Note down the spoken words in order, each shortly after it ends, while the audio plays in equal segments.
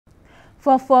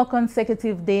For 4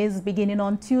 consecutive days, beginning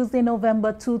on Tuesday,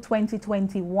 November 2,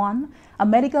 2021, a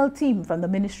medical team from the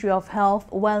Ministry of Health,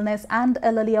 Wellness and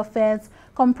Elderly Affairs,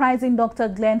 comprising Dr.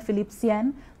 Glen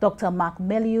Phillpcien, Dr.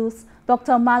 Melius,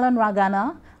 Dr. Marlon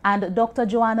Raganna and Dr.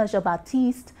 Joanna Jn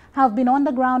Baptiste, have been on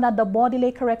the ground at the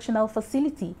Bordelais Correctional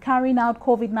Facility carrying out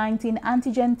COVID-19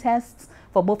 antigen tests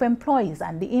for both employees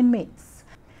and the inmates.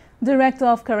 Director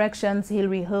of Corrections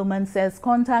Hilary Herman says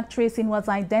contact tracing was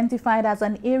identified as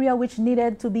an area which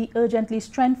needed to be urgently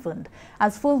strengthened,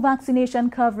 as full vaccination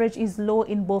coverage is low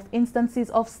in both instances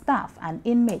of staff and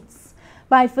inmates.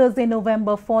 By Thursday,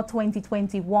 November 4,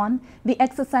 2021, the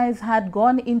exercise had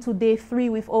gone into day 3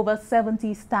 with over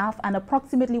 70 staff and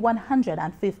approximately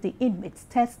 150 inmates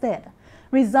tested.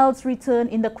 Results return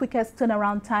in the quickest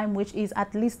turnaround time, which is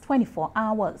at least 24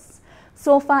 hours.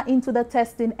 So far into the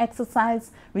testing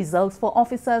exercise, results for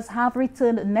officers have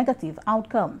returned negative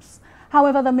outcomes.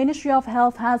 However, the Ministry of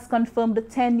Health has confirmed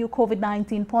 10 new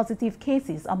COVID-19 positive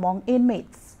cases among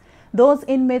inmates. Those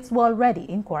inmates were already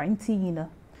in quarantine.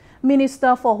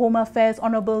 Minister for Home Affairs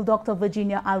Honorable Dr.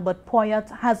 Virginia Albert Poyet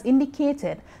has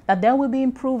indicated that there will be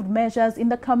improved measures in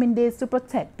the coming days to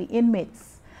protect the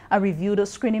inmates. A reviewed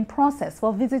screening process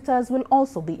for visitors will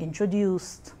also be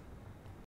introduced.